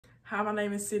Hi, my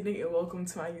name is Sydney and welcome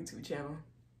to my YouTube channel.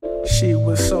 She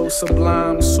was so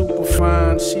sublime, super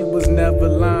fine. She was never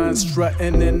lying,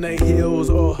 strutting in the heels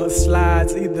or her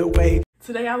slides, either way.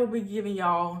 Today I will be giving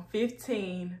y'all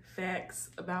 15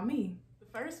 facts about me. The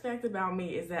first fact about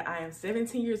me is that I am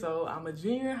 17 years old, I'm a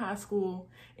junior in high school,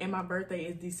 and my birthday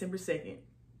is December 2nd.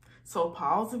 So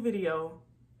pause the video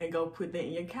and go put that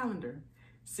in your calendar.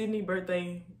 Sydney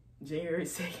birthday, January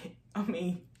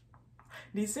 2nd.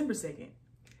 December 2nd.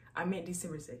 I meant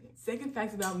December 2nd. Second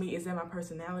fact about me is that my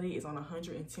personality is on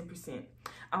 110%.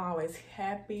 I'm always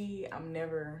happy. I'm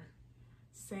never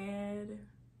sad.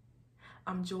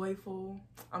 I'm joyful.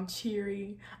 I'm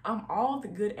cheery. I'm all the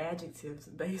good adjectives,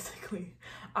 basically.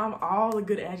 I'm all the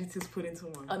good adjectives put into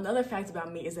one. Another fact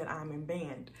about me is that I'm in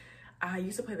band. I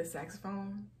used to play the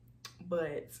saxophone,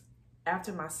 but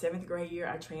after my 7th grade year,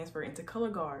 I transferred into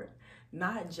color guard.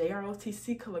 Not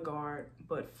JROTC color guard,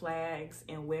 but flags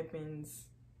and weapons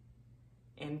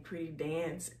and pretty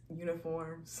dance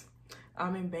uniforms.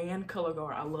 I'm in band color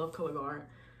guard. I love color guard.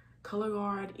 Color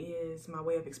guard is my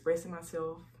way of expressing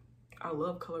myself. I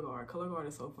love color guard. Color guard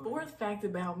is so fun. Fourth fact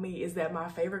about me is that my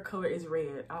favorite color is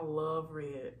red. I love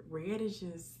red. Red is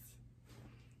just,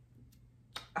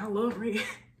 I love red.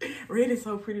 Red is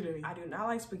so pretty to me. I do not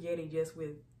like spaghetti just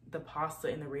with the pasta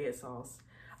and the red sauce.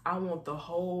 I want the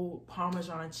whole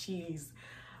Parmesan cheese,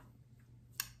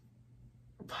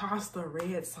 pasta,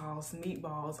 red sauce,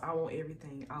 meatballs. I want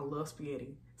everything. I love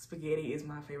spaghetti. Spaghetti is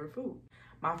my favorite food.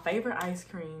 My favorite ice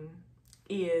cream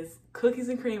is cookies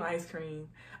and cream ice cream.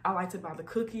 I like to buy the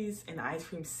cookies and the ice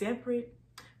cream separate,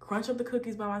 crunch up the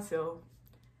cookies by myself,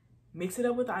 mix it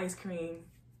up with the ice cream.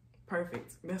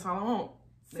 Perfect. That's all I want.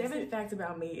 Seventh fact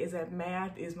about me is that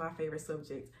math is my favorite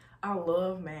subject. I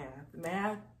love math.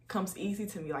 Math comes easy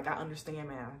to me, like I understand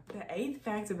math. The eighth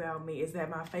fact about me is that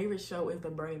my favorite show is the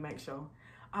Bernie Mac show.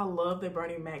 I love the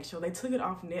Bernie Mac show. They took it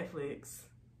off Netflix,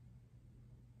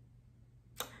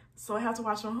 so I have to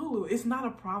watch it on Hulu. It's not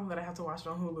a problem that I have to watch it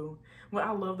on Hulu, but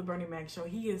I love the Bernie Mac show.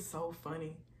 He is so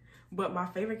funny. But my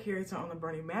favorite character on the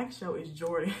Bernie Mac show is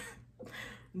Jordan.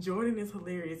 Jordan is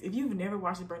hilarious. If you've never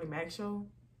watched the Bernie Mac show,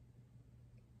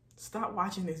 stop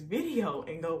watching this video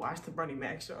and go watch the Bernie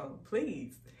Mac show,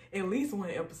 please. At least one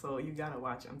episode, you gotta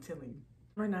watch it, I'm telling you.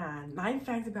 Number 9, ninth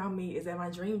fact about me is that my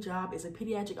dream job is a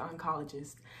pediatric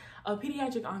oncologist. A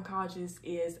pediatric oncologist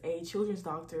is a children's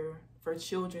doctor for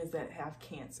children that have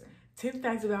cancer. 10th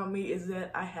fact about me is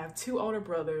that I have two older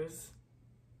brothers,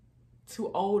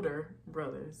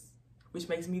 which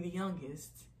makes me the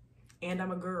youngest, and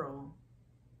I'm a girl.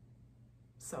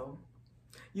 So,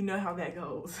 you know how that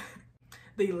goes.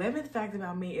 The 11th fact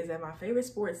about me is that my favorite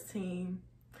sports team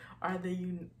are the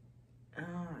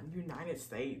United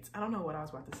States. I don't know what I was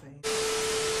about to say.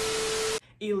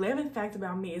 11th fact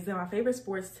about me is that my favorite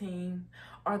sports team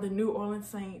are the New Orleans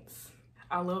Saints.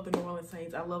 I love the New Orleans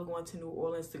Saints. I love going to New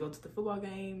Orleans to go to the football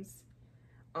games.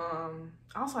 I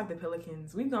also like the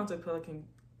Pelicans. We've gone to Pelicans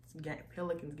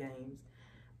games.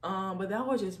 But that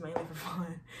was just mainly for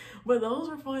fun. But those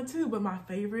were fun too. But my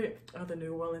favorite are the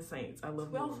New Orleans Saints. I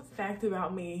love them. 12th fact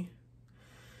about me,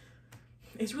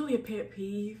 it's really a pet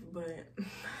peeve, but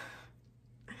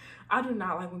I do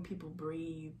not like when people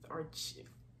breathe or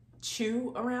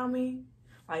chew around me.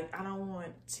 Like, I don't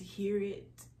want to hear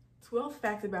it. 12th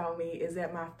fact about me is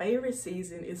that my favorite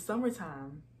season is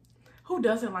summertime. Who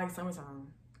doesn't like summertime?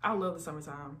 I love the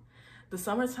summertime. The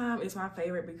summertime is my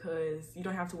favorite because you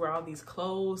don't have to wear all these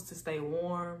clothes to stay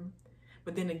warm.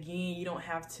 But then again, you don't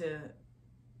have to.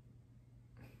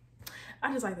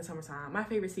 I just like the summertime. My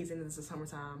favorite season is the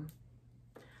summertime.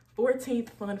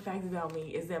 14th fun fact about me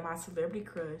is that my celebrity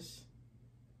crush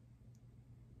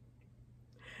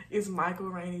is Michael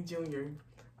Rainey Jr.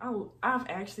 I've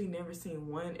actually never seen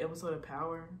one episode of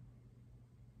Power,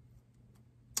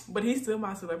 but he's still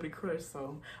my celebrity crush,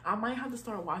 so I might have to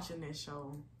start watching that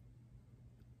show.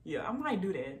 Yeah, I might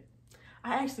do that.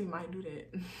 I actually might do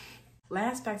that.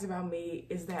 Last fact about me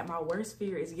is that my worst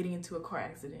fear is getting into a car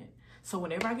accident. So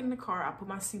whenever I get in the car, I put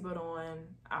my seatbelt on.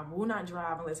 I will not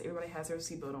drive unless everybody has their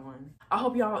seatbelt on. I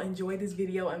hope y'all enjoyed this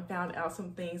video and found out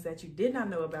some things that you did not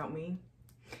know about me.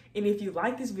 And if you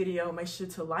like this video, make sure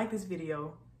to like this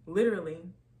video, literally.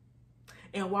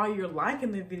 And while you're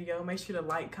liking the video, make sure to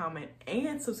like, comment,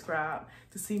 and subscribe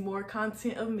to see more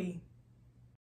content of me.